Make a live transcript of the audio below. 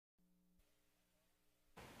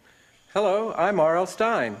Hello, I'm R.L.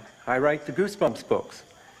 Stine. I write the Goosebumps books.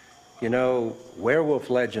 You know, werewolf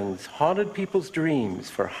legends haunted people's dreams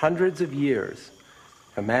for hundreds of years.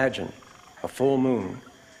 Imagine a full moon,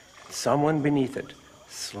 and someone beneath it,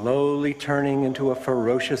 slowly turning into a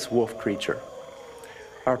ferocious wolf creature.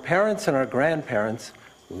 Our parents and our grandparents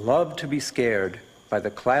loved to be scared by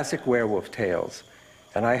the classic werewolf tales,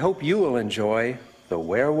 and I hope you will enjoy The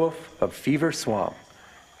Werewolf of Fever Swamp.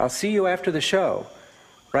 I'll see you after the show.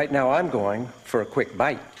 Right now I'm going for a quick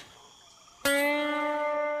bite.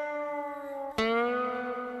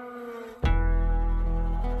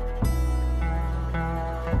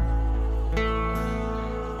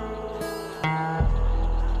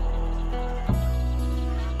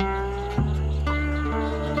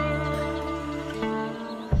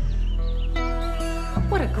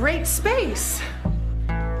 What a great space!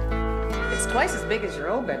 It's twice as big as your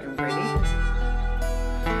old bedroom, Brady.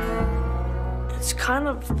 It's kind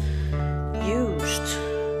of used.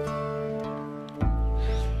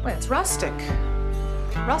 Well, it's rustic.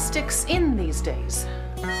 Rustic's in these days.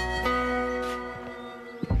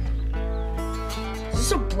 Is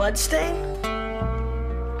this a blood stain?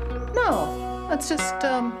 No, that's just,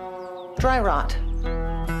 dry rot.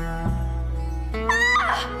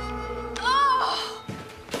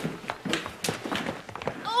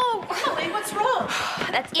 What's wrong?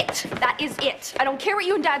 That's it. That is it. I don't care what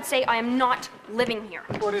you and Dad say. I am not living here.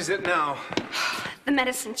 What is it now? The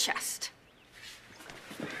medicine chest.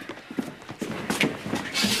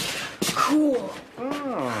 Cool.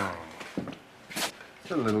 Oh.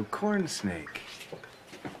 It's a little corn snake.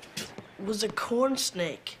 It was a corn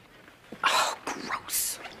snake. Oh,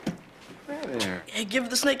 gross. There. Hey, give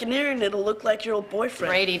the snake an ear and it'll look like your old boyfriend.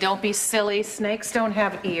 Brady, don't be silly. Snakes don't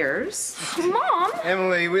have ears. Mom!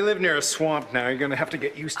 Emily, we live near a swamp now. You're gonna have to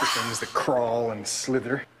get used to things that crawl and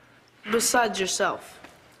slither. Besides yourself.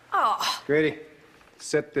 Oh. Grady,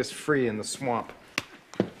 set this free in the swamp.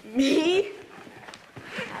 Me?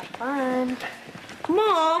 Have fun.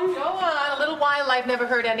 Mom! Go on. A little wildlife never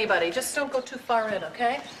hurt anybody. Just don't go too far in,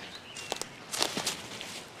 okay?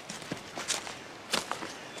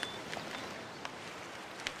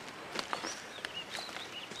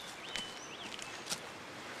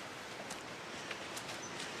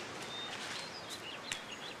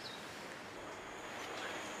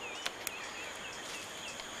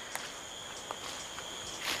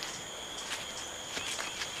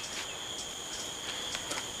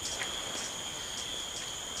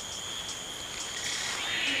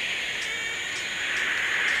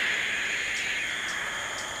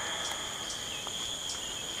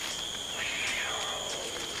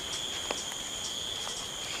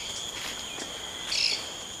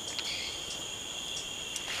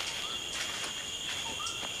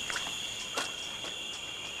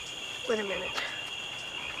 Wait a minute.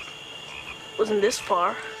 Wasn't this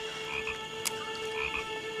far?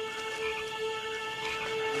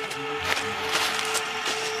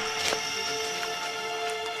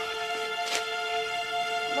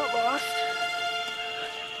 I'm not lost.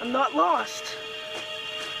 I'm not lost.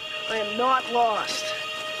 I am not lost.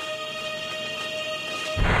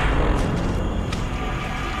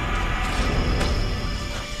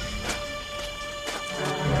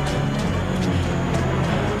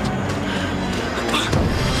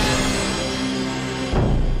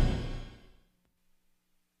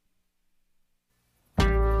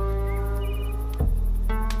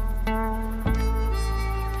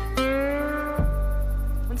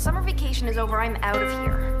 When summer vacation is over, I'm out of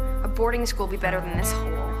here. A boarding school will be better than this hole.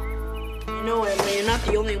 You know, Emily, you're not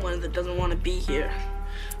the only one that doesn't want to be here.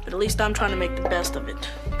 But at least I'm trying to make the best of it.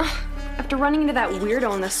 After running into that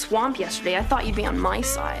weirdo in the swamp yesterday, I thought you'd be on my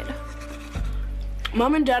side.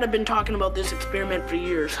 Mom and Dad have been talking about this experiment for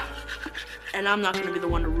years. And I'm not going to be the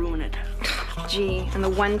one to ruin it. Gee, and the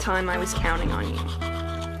one time I was counting on you.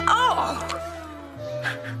 Oh!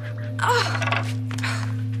 Oh!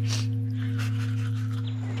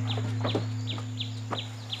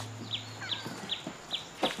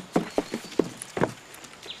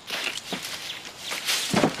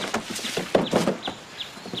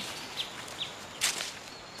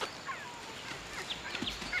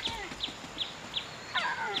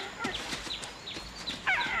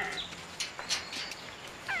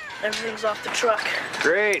 Everything's off the truck.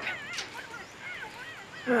 Great.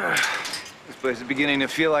 This place is beginning to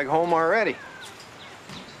feel like home already.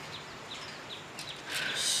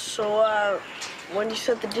 So, when you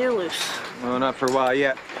set the deer loose? Well, not for a while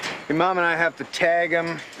yet. Your mom and I have to tag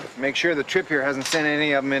them, make sure the trip here hasn't sent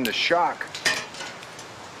any of them into shock.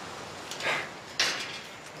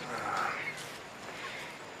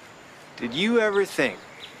 Did you ever think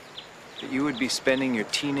that you would be spending your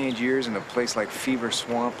teenage years in a place like Fever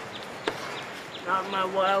Swamp? Not in my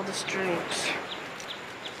wildest dreams.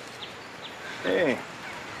 Hey,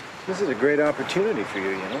 this is a great opportunity for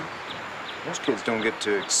you, you know? Most kids don't get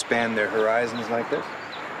to expand their horizons like this.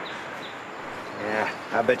 Yeah,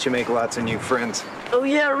 I bet you make lots of new friends. Oh,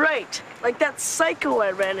 yeah, right. Like that psycho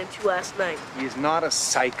I ran into last night. He's not a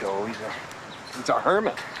psycho, he's a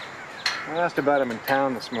hermit. I asked about him in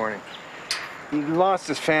town this morning. He lost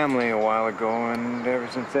his family a while ago, and ever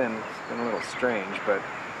since then, it's been a little strange, but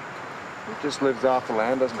he just lives off the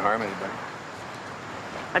land, doesn't harm anybody.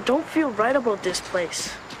 I don't feel right about this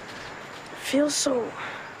place.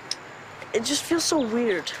 It just feels so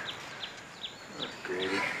weird. Oh,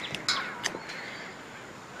 Grady.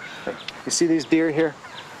 Hey, you see these deer here?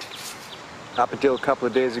 Up until a couple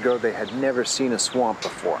of days ago, they had never seen a swamp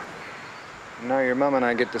before. Now your mom and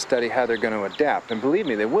I get to study how they're going to adapt, and believe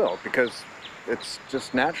me, they will, because it's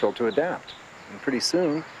just natural to adapt. And pretty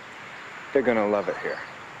soon, they're going to love it here.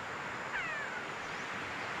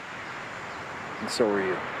 And so are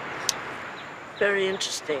you. Very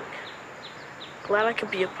interesting. Glad I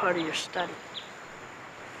could be a part of your study.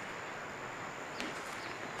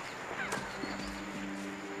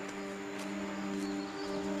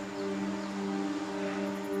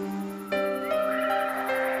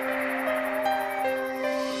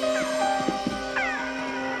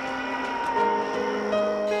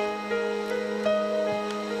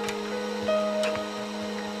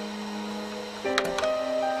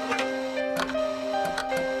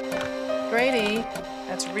 Grady,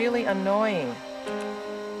 that's really annoying.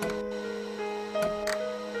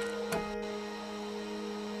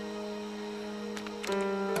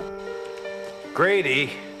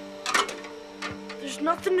 Grady! There's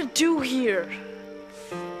nothing to do here.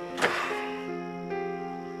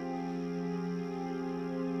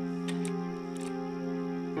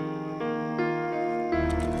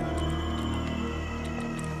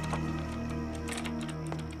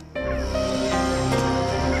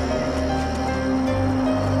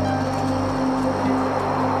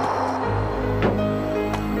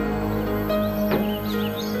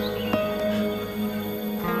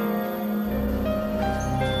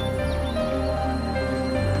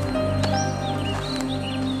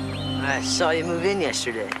 I saw you move in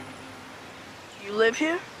yesterday. You live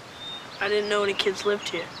here? I didn't know any kids lived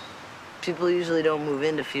here. People usually don't move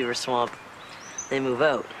into Fever Swamp. They move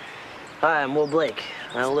out. Hi, I'm Will Blake.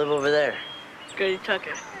 I live over there. Grady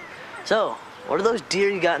Tucker. So, what are those deer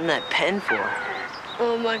you got in that pen for?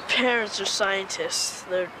 Well, my parents are scientists.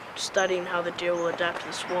 They're studying how the deer will adapt to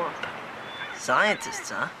the swamp. Scientists,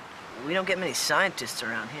 huh? We don't get many scientists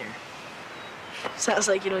around here. Sounds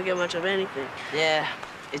like you don't get much of anything. Yeah,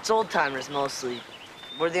 it's old-timers mostly.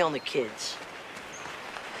 We're the only kids.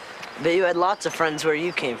 Bet you had lots of friends where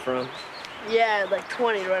you came from. Yeah, I had like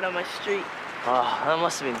 20 right on my street. Oh, that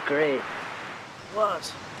must have been great. It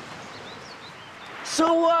was. So,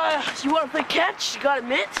 you want to play catch? You got a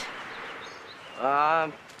mitt?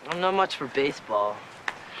 I'm not much for baseball.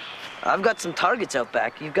 I've got some targets out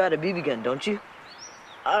back. You've got a BB gun, don't you?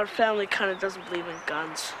 Our family kind of doesn't believe in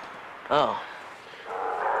guns. Oh.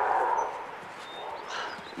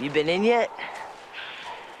 You been in yet?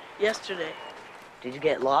 Yesterday. Did you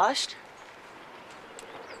get lost?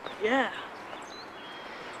 Yeah.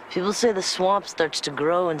 People say the swamp starts to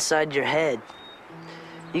grow inside your head.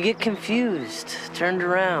 You get confused, turned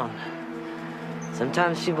around.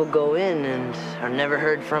 Sometimes people go in and are never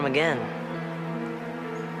heard from again.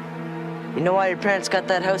 You know why your parents got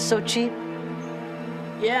that house so cheap?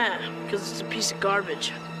 Yeah, because it's a piece of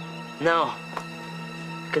garbage. No.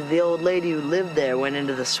 Because the old lady who lived there went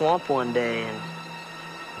into the swamp one day and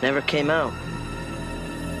never came out.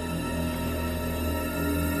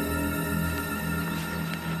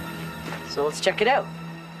 So let's check it out.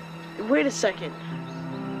 Wait a second.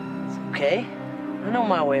 It's okay. I know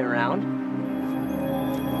my way around.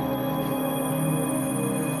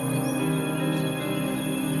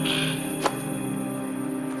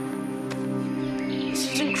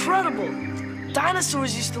 This is incredible.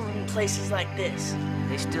 Dinosaurs used to live in places like this.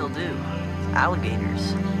 They still do.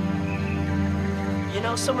 Alligators. You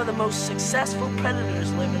know, some of the most successful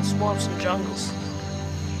predators live in swamps and jungles.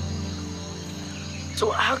 So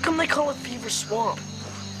how come they call it Fever Swamp?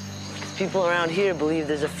 People around here believe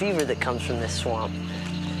there's a fever that comes from this swamp.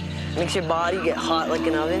 It makes your body get hot like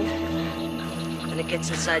an oven. And it gets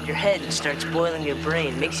inside your head and starts boiling your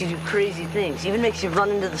brain. Makes you do crazy things. Even makes you run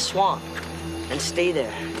into the swamp and stay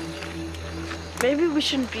there. Maybe we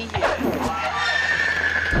shouldn't be here.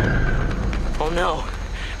 Oh no.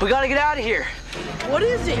 We gotta get out of here. What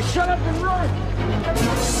is it? Shut up and run.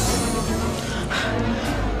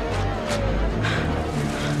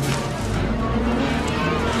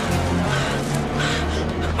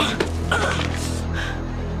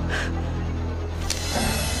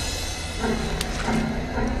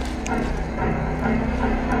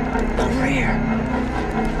 here.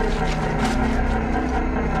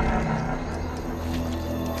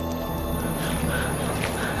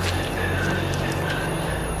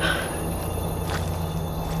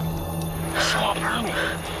 Swamp hermit.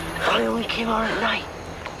 I thought he only came out at night.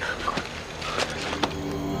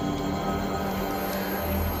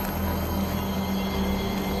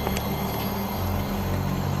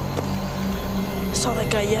 I saw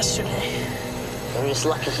that guy yesterday. I'm just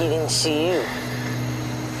lucky he didn't see you.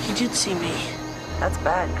 He did see me. That's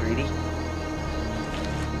bad, Greedy.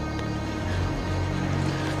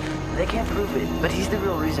 They can't prove it, but he's the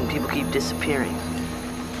real reason people keep disappearing.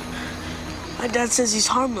 My dad says he's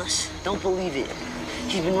harmless. Don't believe it.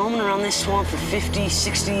 He's been roaming around this swamp for 50,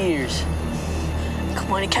 60 years.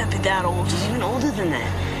 Come on, he can't be that old. He's even older than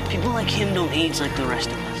that. People like him don't age like the rest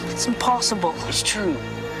of us. It's impossible. It's true.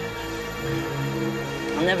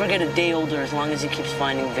 I'll never get a day older as long as he keeps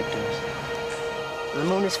finding victims. The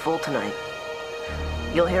moon is full tonight.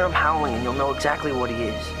 You'll hear him howling and you'll know exactly what he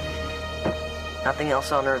is. Nothing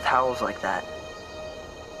else on Earth howls like that.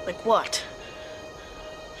 Like what?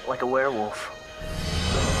 Like a werewolf.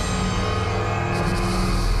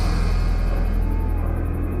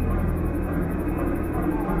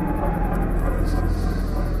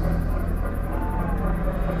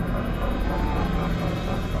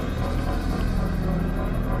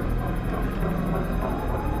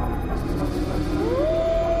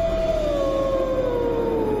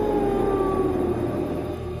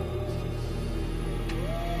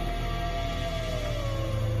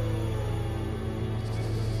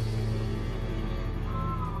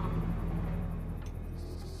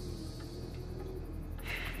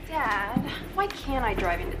 Dad, why can't I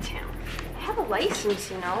drive into town? I have a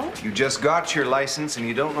license, you know. You just got your license and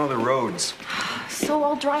you don't know the roads. So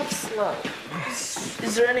I'll drive slow.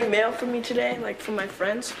 Is there any mail for me today, like from my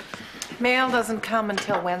friends? Mail doesn't come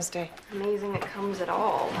until Wednesday. Amazing it comes at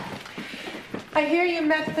all. I hear you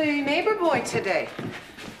met the neighbor boy today.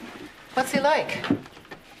 What's he like?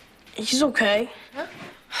 He's okay. Huh?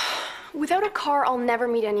 Without a car, I'll never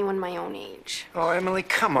meet anyone my own age. Oh, Emily,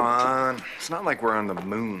 come on. It's not like we're on the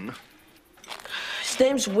moon. His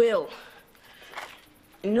name's Will.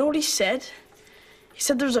 You know what he said? He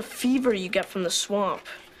said there's a fever you get from the swamp.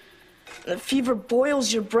 And the fever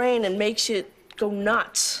boils your brain and makes it go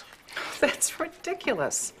nuts. That's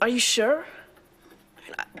ridiculous. Are you sure?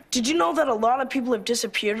 Did you know that a lot of people have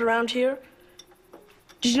disappeared around here?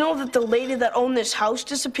 Did you know that the lady that owned this house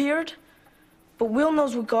disappeared? But Will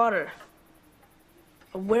knows what got her.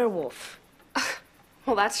 A werewolf.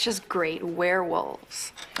 Well, that's just great.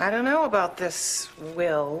 Werewolves. I don't know about this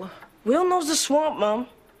Will. Will knows the swamp, Mom.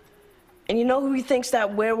 And you know who he thinks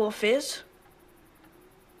that werewolf is?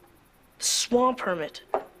 The swamp hermit.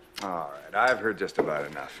 All right, I've heard just about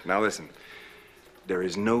enough. Now listen, there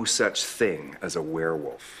is no such thing as a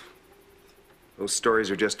werewolf. Those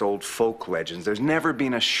stories are just old folk legends. There's never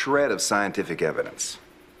been a shred of scientific evidence.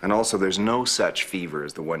 And also, there's no such fever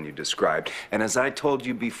as the one you described. And as I told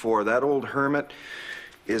you before, that old hermit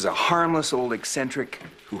is a harmless old eccentric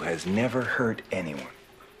who has never hurt anyone.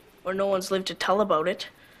 Or no one's lived to tell about it.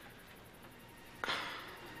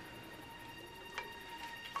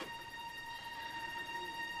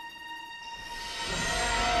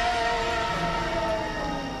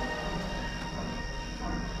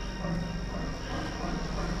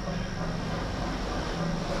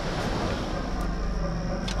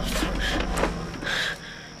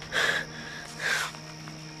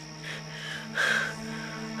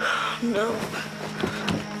 No.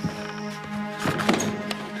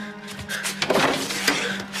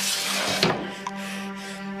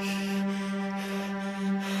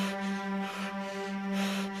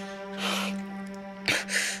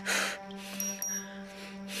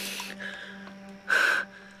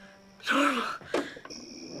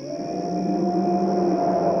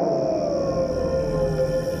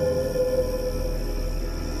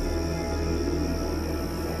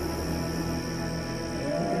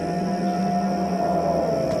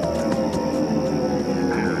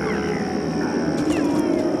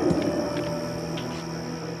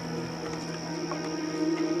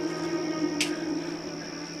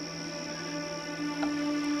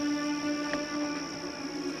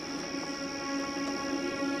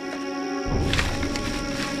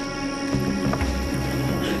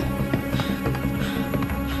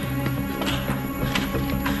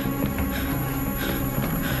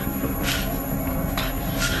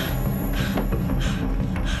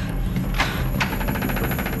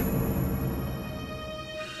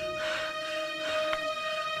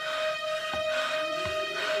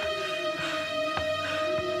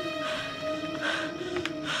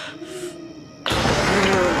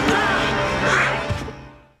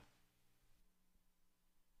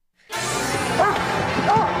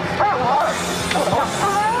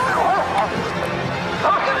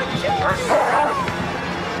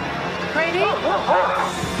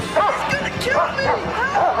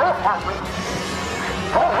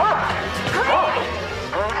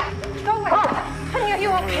 Go away. Honey, are you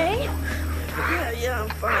okay? Yeah, I'm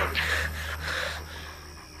fine.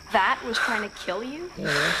 That was trying to kill you?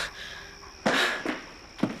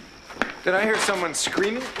 Did I hear someone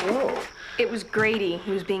screaming? Whoa. It was Grady.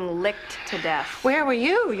 He was being licked to death. Where were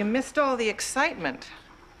you? You missed all the excitement.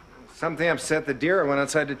 Something upset the deer. I went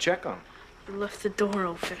outside to check on him. You left the door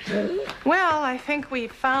open. Well, I think we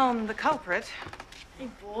found the culprit. Hey,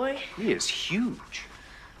 boy. He is huge.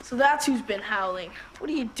 So that's who's been howling. What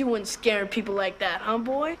are you doing scaring people like that, huh,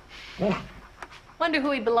 boy? Wonder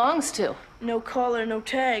who he belongs to. No collar, no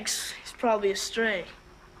tags. He's probably a stray.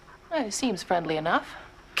 Well, he seems friendly enough.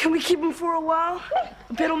 Can we keep him for a while? I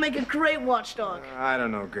bet he'll make a great watchdog. I don't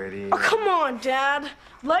know, Grady. Oh, come on, Dad.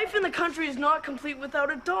 Life in the country is not complete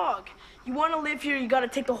without a dog. You want to live here, you got to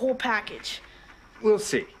take the whole package. We'll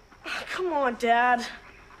see. Come on, Dad.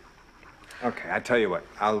 Okay, I tell you what.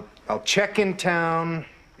 I'll check in town.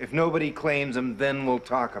 If nobody claims him, then we'll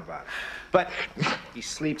talk about it. But he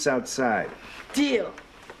sleeps outside. Deal.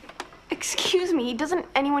 Excuse me, doesn't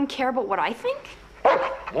anyone care about what I think?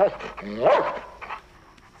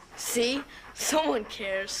 See? Someone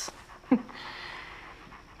cares.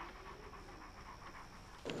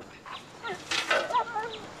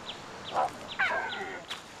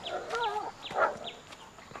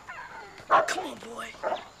 Come on, boy.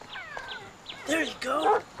 There you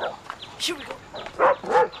go. Here we go. Come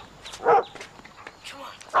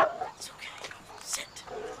on. It's okay. Sit.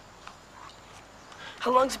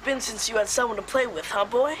 How long's it been since you had someone to play with, huh,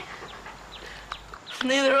 boy?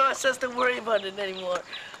 Neither of us has to worry about it anymore.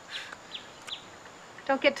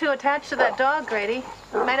 Don't get too attached to that dog, Grady.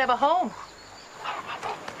 He might have a home.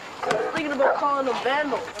 Thinking about calling him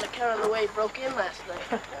Vandal on account of the way he broke in last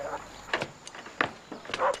night.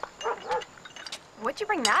 What'd you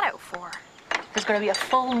bring that out for? There's going to be a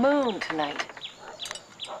full moon tonight.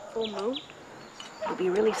 Full moon? It'll be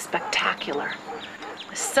really spectacular.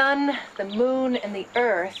 The sun, the moon, and the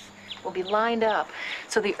earth will be lined up,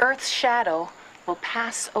 so the earth's shadow will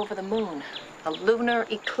pass over the moon. A lunar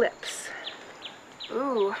eclipse.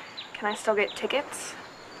 Ooh, can I still get tickets?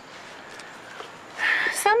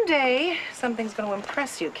 Someday, something's going to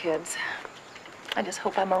impress you kids. I just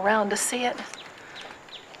hope I'm around to see it.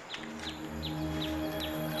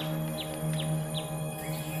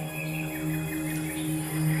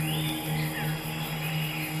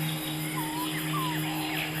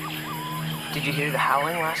 Did you hear the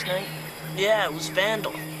howling last night? Yeah, it was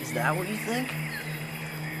Vandal. Is that what you think?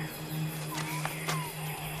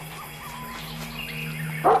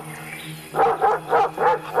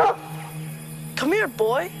 Come here,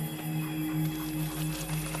 boy.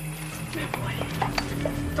 Come here, boy.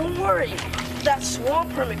 Don't worry. If that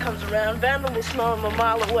swamp permit comes around, Vandal will smell him a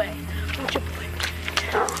mile away. Don't you, boy?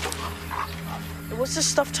 And what's this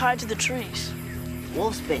stuff tied to the trees?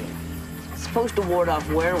 Wolfsbane. It's supposed to ward off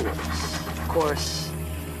werewolves. Of course,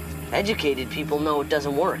 educated people know it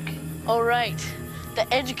doesn't work. All right.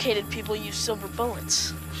 The educated people use silver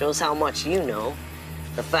bullets. Shows how much you know.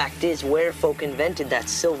 The fact is, werefolk invented that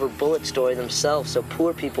silver bullet story themselves so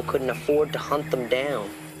poor people couldn't afford to hunt them down.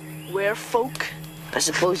 Werefolk? I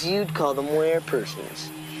suppose you'd call them werepersons.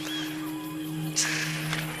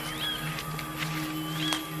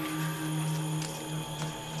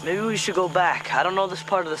 Maybe we should go back. I don't know this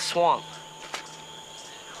part of the swamp.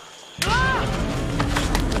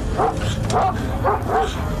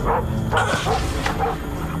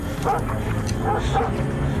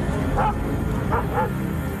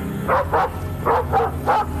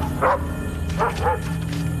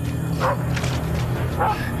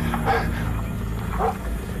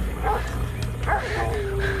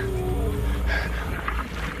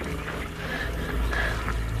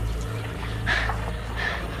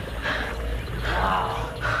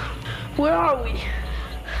 Where are we?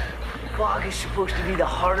 The bog is supposed to be the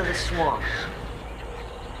heart of the swamp.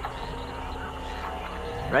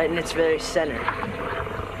 Right in its very center.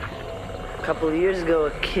 A couple of years ago,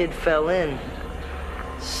 a kid fell in.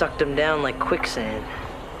 Sucked him down like quicksand.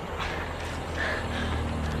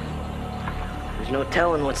 There's no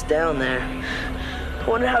telling what's down there. I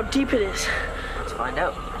wonder how deep it is. Let's find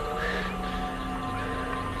out.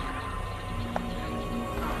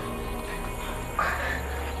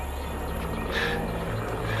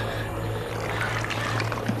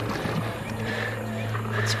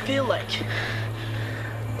 What's it feel like?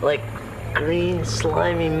 Like green,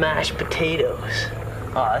 slimy mashed potatoes.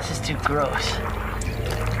 Oh, this is too gross.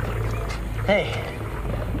 Hey.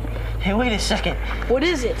 Hey, wait a second. What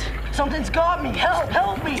is it? Something's got me. Help,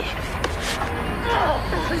 help me.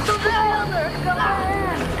 There's something down there. Come on.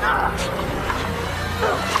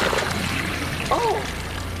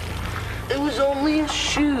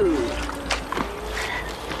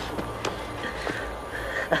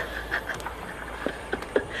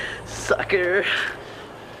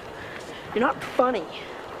 You're not funny.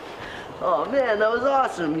 Oh man, that was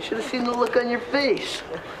awesome. You should have seen the look on your face.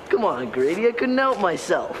 Come on, Grady, I couldn't help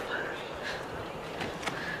myself.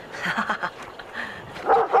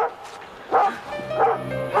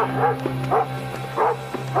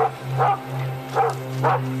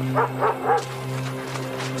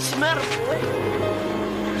 What's the matter, boy?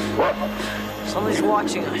 Somebody's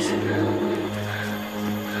watching us.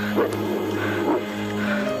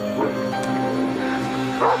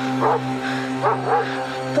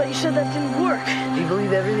 Thought you said that didn't work. Do you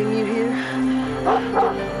believe everything you hear?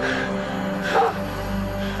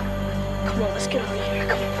 Come on, let's get out of here.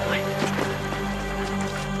 Come on, boy.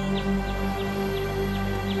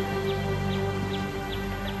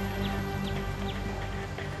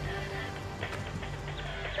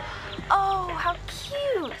 Oh, how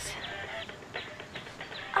cute.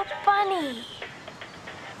 A bunny.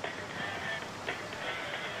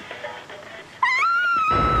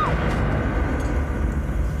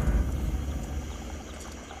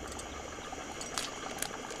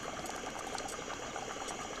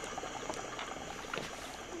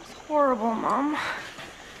 Horrible, Mom.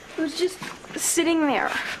 It was just sitting there,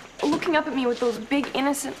 looking up at me with those big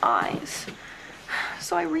innocent eyes.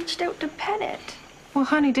 So I reached out to pet it. Well,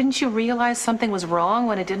 honey, didn't you realize something was wrong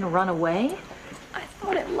when it didn't run away? I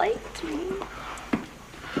thought it liked me.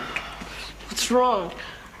 What's wrong?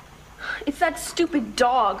 It's that stupid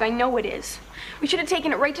dog. I know it is. We should have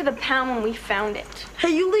taken it right to the pound when we found it.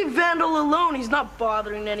 Hey, you leave Vandal alone. He's not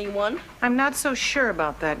bothering anyone. I'm not so sure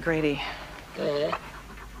about that, Grady.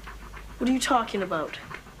 What are you talking about?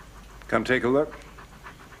 Come take a look.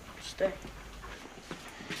 Stay.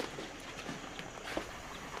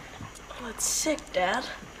 Oh, it's sick, Dad.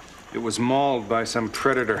 It was mauled by some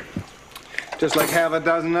predator. Just like half a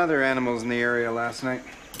dozen other animals in the area last night.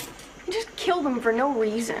 You just killed them for no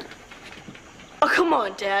reason. Oh, come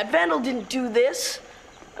on, Dad. Vandal didn't do this.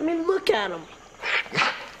 I mean, look at him.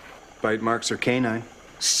 Bite marks are canine.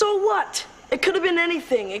 So what? It could have been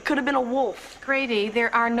anything. It could have been a wolf. Grady,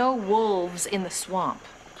 there are no wolves in the swamp.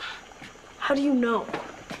 How do you know?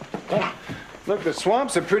 Look, the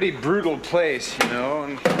swamp's a pretty brutal place, you know,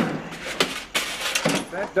 and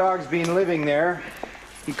if that dog's been living there,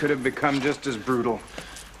 he could have become just as brutal.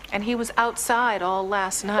 And he was outside all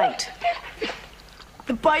last night.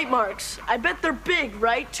 The bite marks. I bet they're big,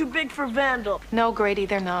 right? Too big for Vandal. No, Grady,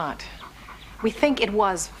 they're not. We think it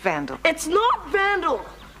was Vandal. It's not Vandal.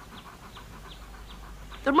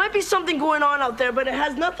 There might be something going on out there, but it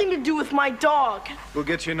has nothing to do with my dog. We'll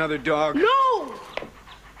get you another dog. No!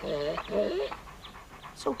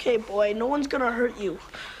 It's okay, boy. No one's gonna hurt you.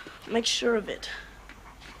 Make sure of it.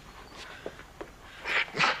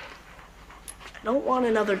 I don't want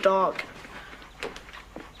another dog.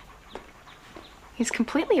 He's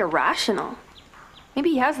completely irrational.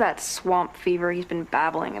 Maybe he has that swamp fever he's been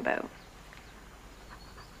babbling about.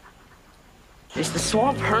 It's the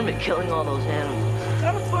swamp hermit killing all those animals.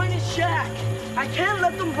 Gotta find his shack. I can't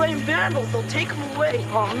let them blame Vandal. They'll take him away.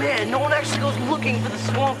 Oh man, no one actually goes looking for the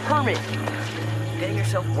swamp hermit. Getting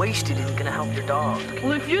yourself wasted isn't gonna help your dog.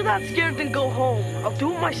 Well, if you're that scared, then go home. I'll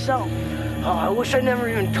do it myself. Oh, I wish I never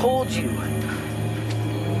even told you.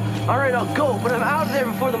 All right, I'll go, but I'm out of there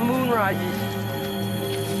before the moon rises.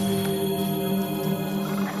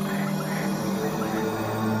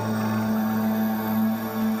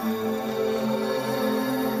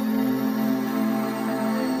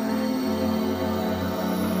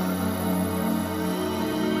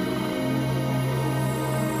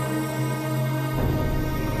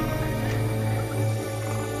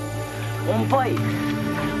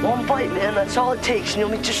 One bite, man, that's all it takes, and you'll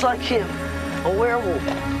be just like him, a werewolf.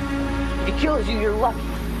 If he kills you, you're lucky.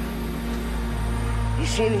 You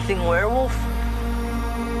see anything werewolf?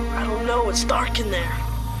 I don't know. It's dark in there.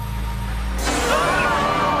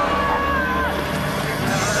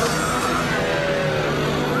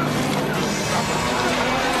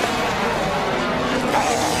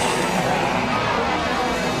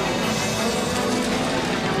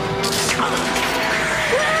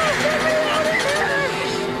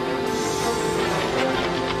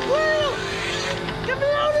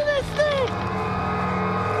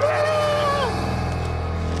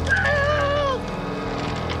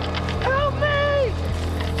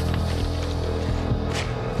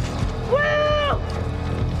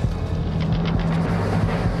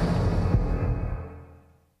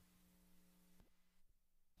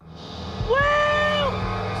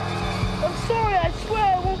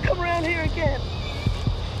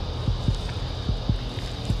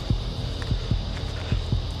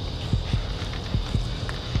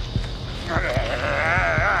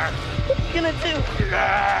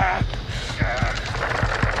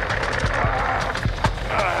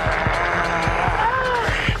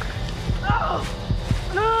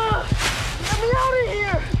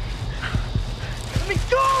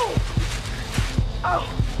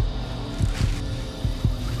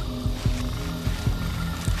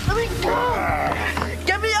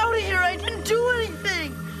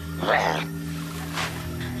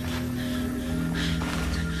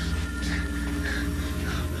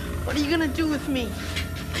 What are you gonna do with me?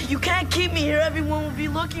 You can't keep me here. Everyone will be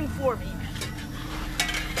looking for me.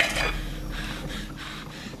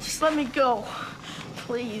 Just let me go,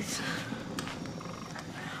 please.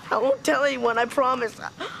 I won't tell anyone, I promise.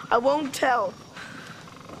 I won't tell.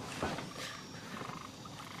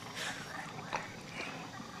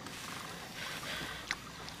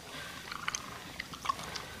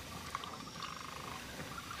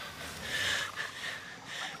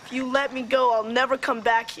 If you let me go, I'll never come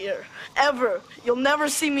back here. Ever. You'll never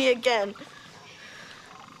see me again.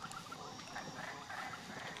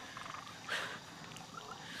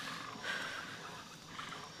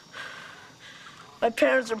 My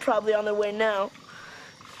parents are probably on their way now.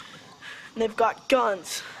 And they've got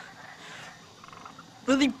guns.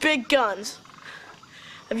 Really big guns.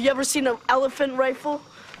 Have you ever seen an elephant rifle?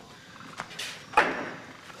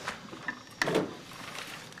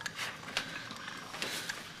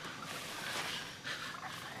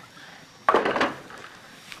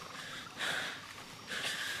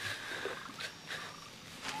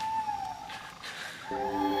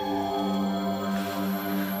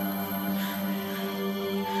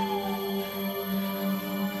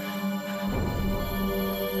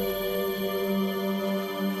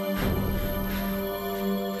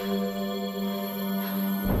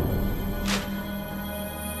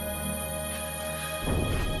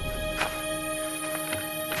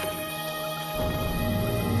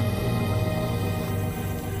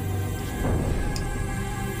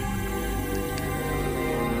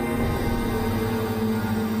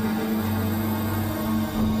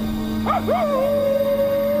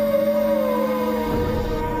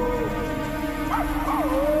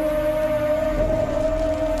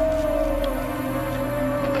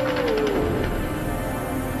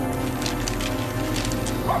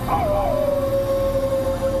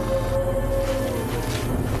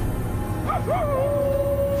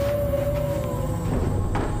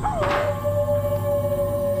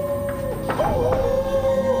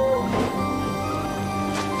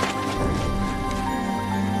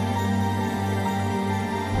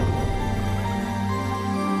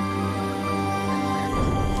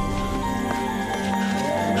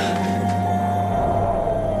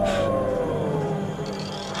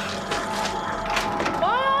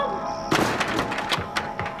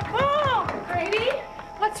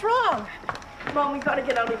 Mom, we gotta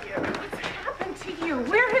get out of here. What's happened to you?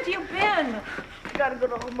 Where have you been? We gotta go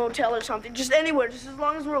to a motel or something. Just anywhere, just as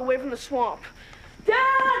long as we're away from the swamp. Dad!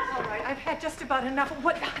 All right, I've had just about enough.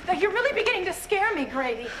 What? You're really beginning to scare me,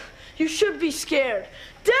 Grady. You should be scared.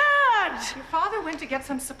 Dad! Your father went to get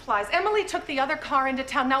some supplies. Emily took the other car into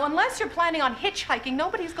town. Now, unless you're planning on hitchhiking,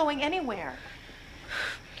 nobody's going anywhere.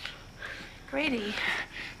 Grady,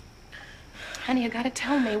 honey, you gotta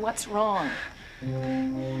tell me what's wrong.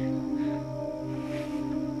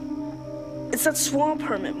 It's that swamp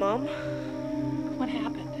hermit, Mom. What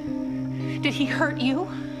happened? Did he hurt you?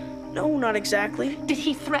 No, not exactly. Did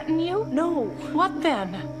he threaten you? No. What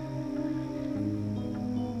then?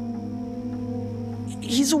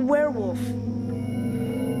 He's a werewolf.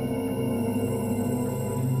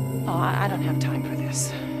 Oh, I don't have time for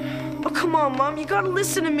this. Oh, come on, Mom. You gotta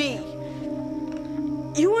listen to me.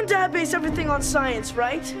 You and Dad base everything on science,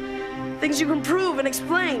 right? Things you can prove and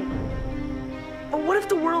explain. But what if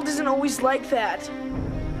the world isn't always like that?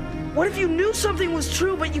 What if you knew something was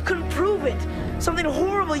true, but you couldn't prove it? Something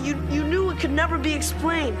horrible you knew it could never be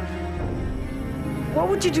explained. What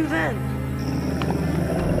would you do then?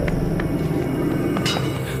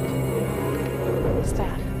 What's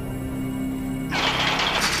that?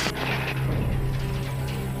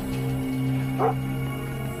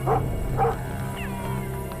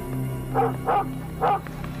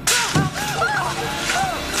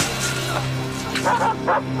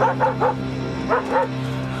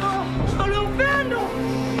 Oh no, Vandal!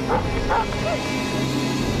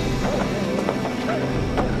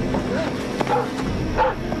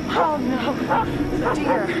 Oh no, the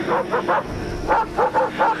deer.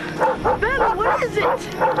 Vandal, what is it?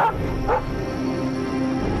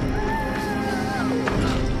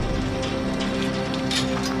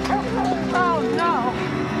 Oh no.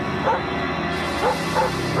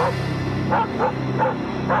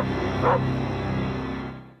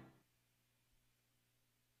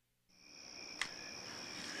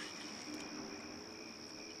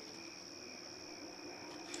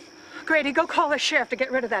 Grady, go call the sheriff to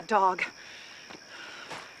get rid of that dog.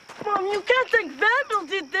 Mom, you can't think Vandal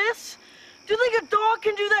did this. Do you think a dog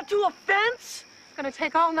can do that to a fence? It's gonna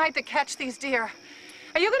take all night to catch these deer.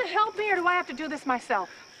 Are you gonna help me or do I have to do this myself?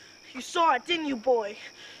 You saw it, didn't you, boy?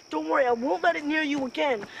 Don't worry, I won't let it near you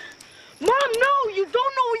again. Mom, no! You don't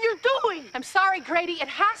know what you're doing! I'm sorry, Grady. It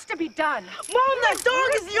has to be done. Mom, that dog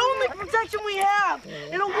is the only protection we have.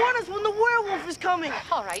 It'll warn us when the werewolf is coming.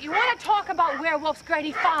 All right, you want to talk about werewolves,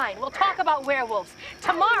 Grady? Fine. We'll talk about werewolves.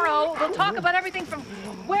 Tomorrow, we'll talk about everything from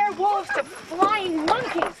werewolves to flying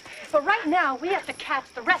monkeys. But right now, we have to catch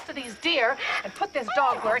the rest of these deer and put this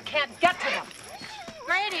dog where it can't get to them.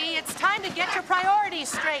 Grady, it's time to get your priorities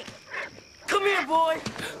straight. Come here, boy.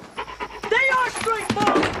 They are straight,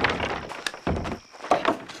 Mom.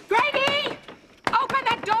 Grady! Open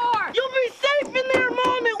the door! You'll be safe in there,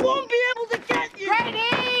 Mom. It won't be able to get you.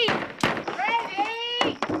 Grady!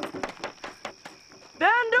 Grady!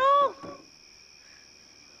 Vandal?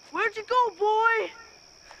 Where'd you go, boy?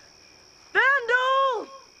 Vandal!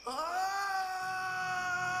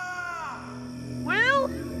 Will?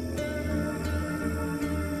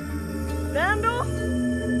 Vandal?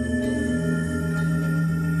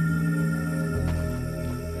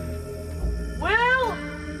 Will?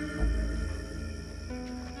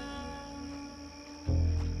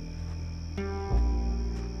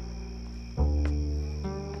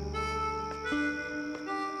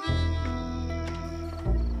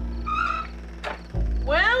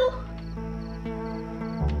 Will?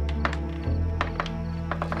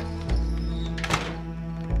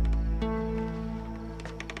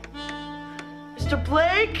 Mr.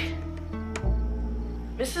 Blake?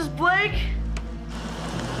 Mrs. Blake?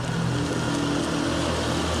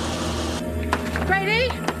 Grady!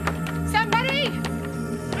 Somebody!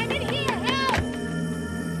 I'm in here! Help!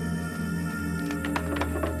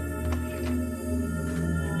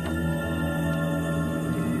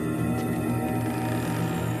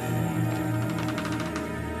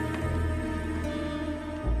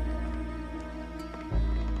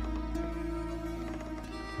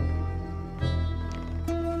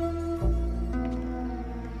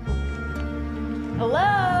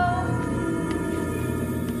 Hello?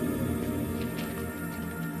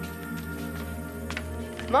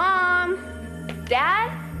 Mom?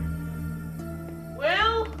 Dad?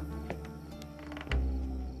 Will?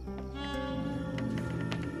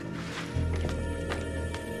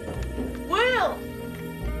 Will?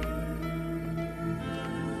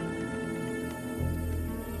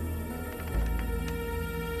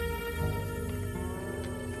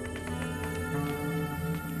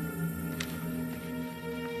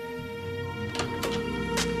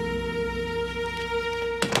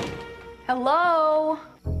 Hello?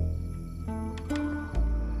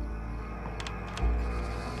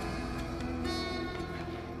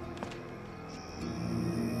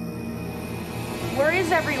 Where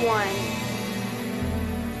is everyone?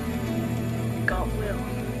 Got Will.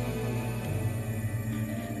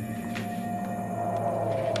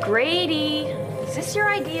 Grady, is this your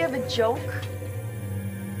idea of a joke?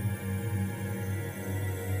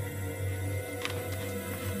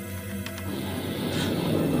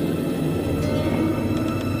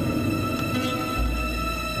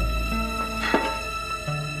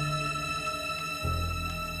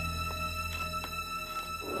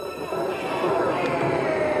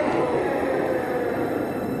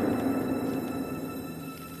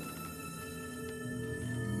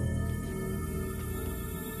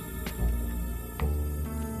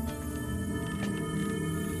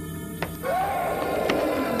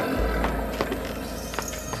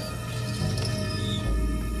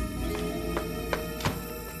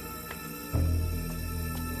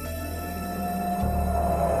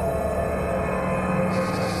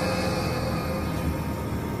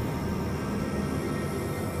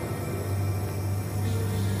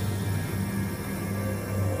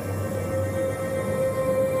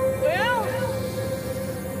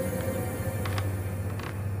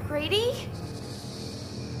 Grady?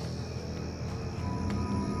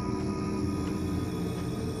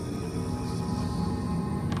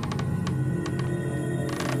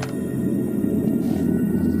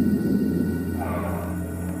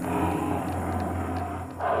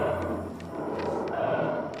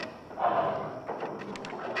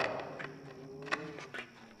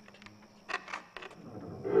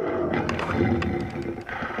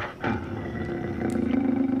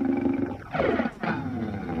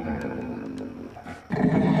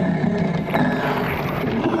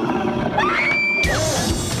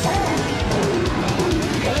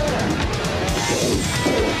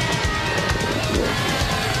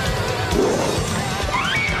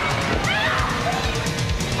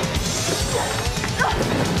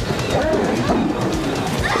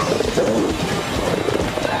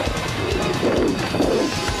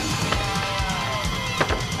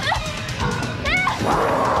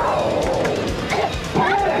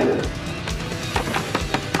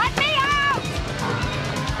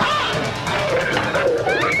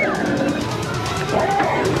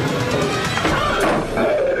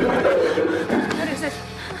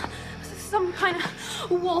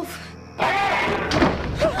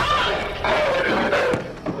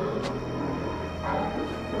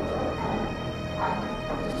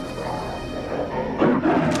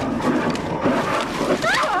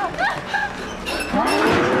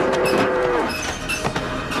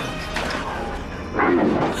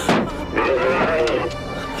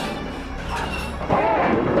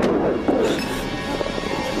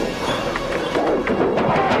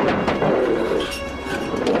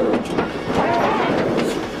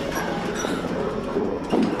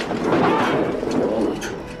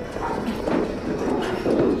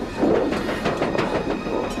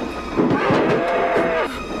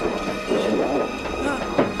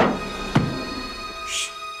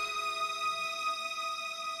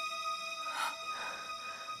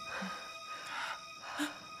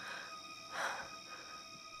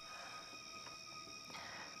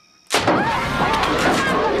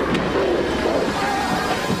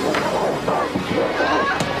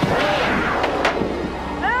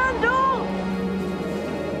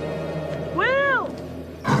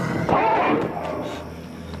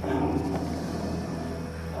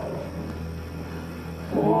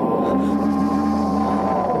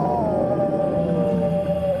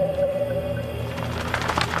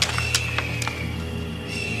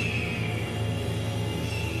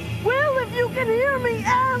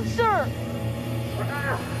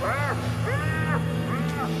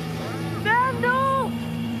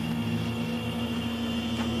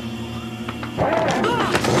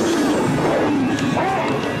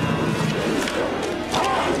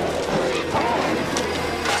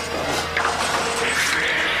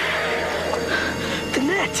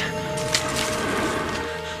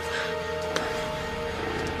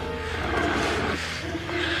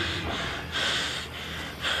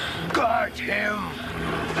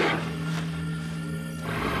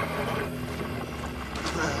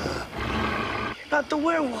 Not the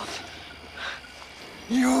werewolf.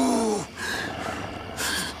 You!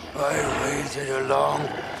 I waited a long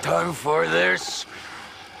time for this.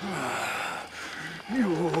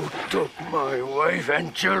 You took my wife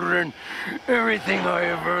and children, everything I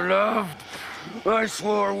ever loved. I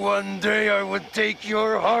swore one day I would take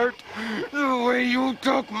your heart the way you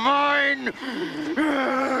took mine.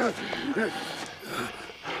 Dear.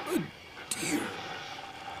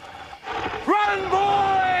 Run,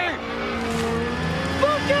 boy!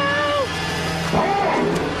 Look out!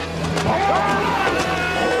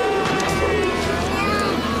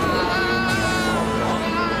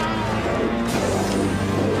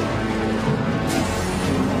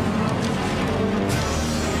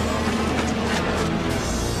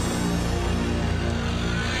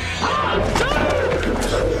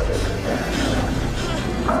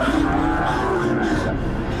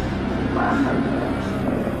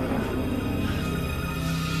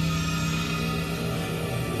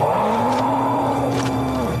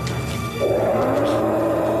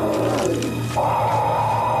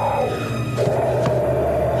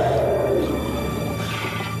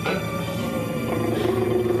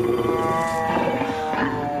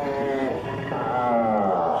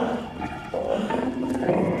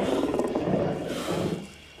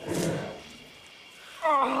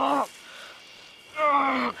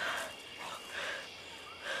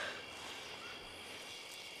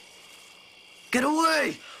 Get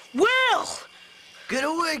away! Will! Get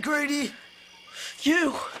away, Grady!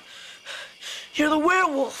 You're the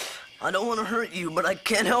werewolf. I don't want to hurt you, but I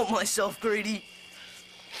can't help myself, Grady.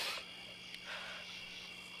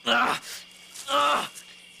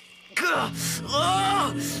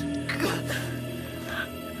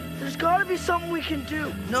 There's gotta be something we can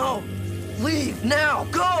do. No! Leave, now!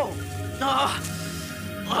 Go!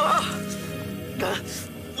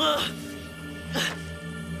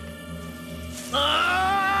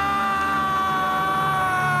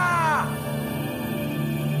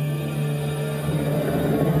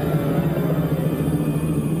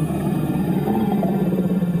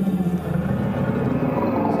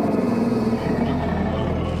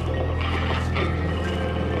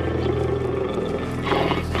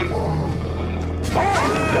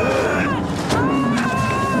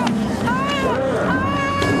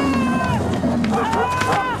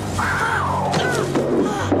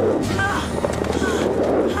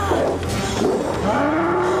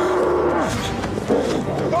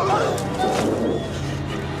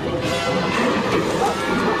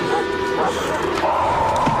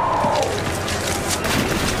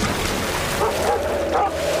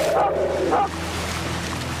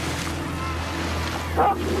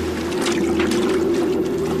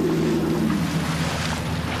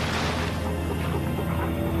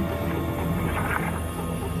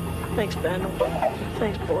 Thanks, Ben.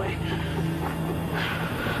 Thanks, boy.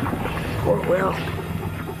 Poor Will.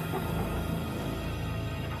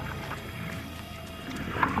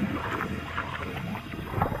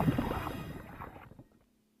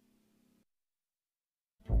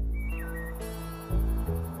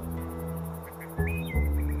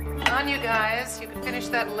 On you guys. You can finish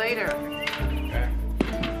that later. Okay.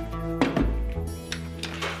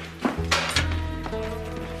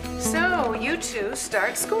 So, you two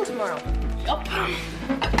start school tomorrow. Yup.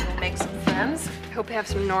 You'll make some friends. Hope you have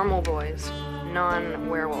some normal boys,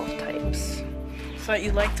 non-werewolf types. Thought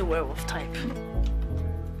you liked the werewolf type.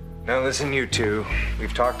 Now listen, you two.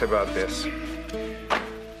 We've talked about this.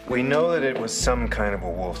 We know that it was some kind of a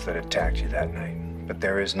wolf that attacked you that night, but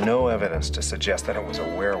there is no evidence to suggest that it was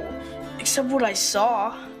a werewolf. Except what I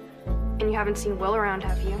saw. And you haven't seen Will around,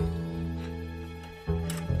 have you?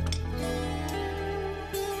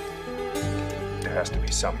 There has to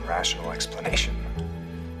be some rational explanation.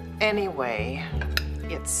 Anyway,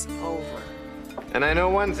 it's over. And I know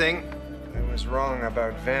one thing. I was wrong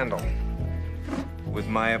about Vandal. With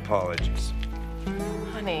my apologies.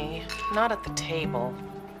 Honey, not at the table.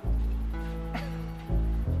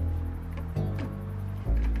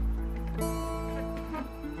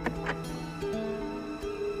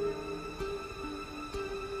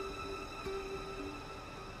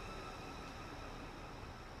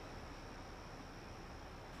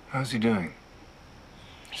 How's he doing?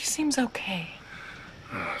 He seems okay.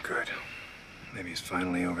 Oh, good. Maybe he's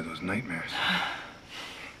finally over those nightmares.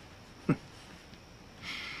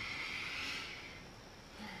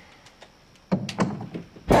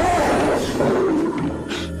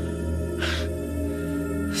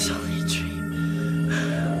 It's only a dream.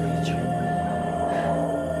 Only a dream.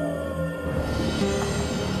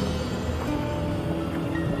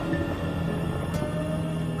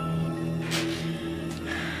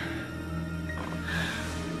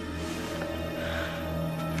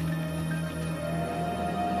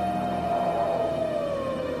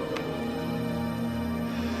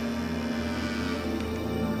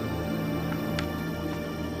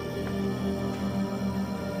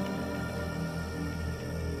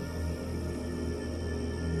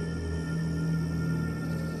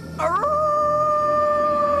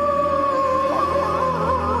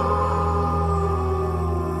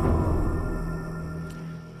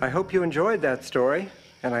 I hope you enjoyed that story,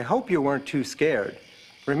 and I hope you weren't too scared.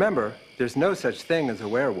 Remember, there's no such thing as a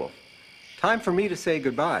werewolf. Time for me to say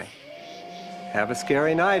goodbye. Have a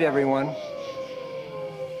scary night, everyone.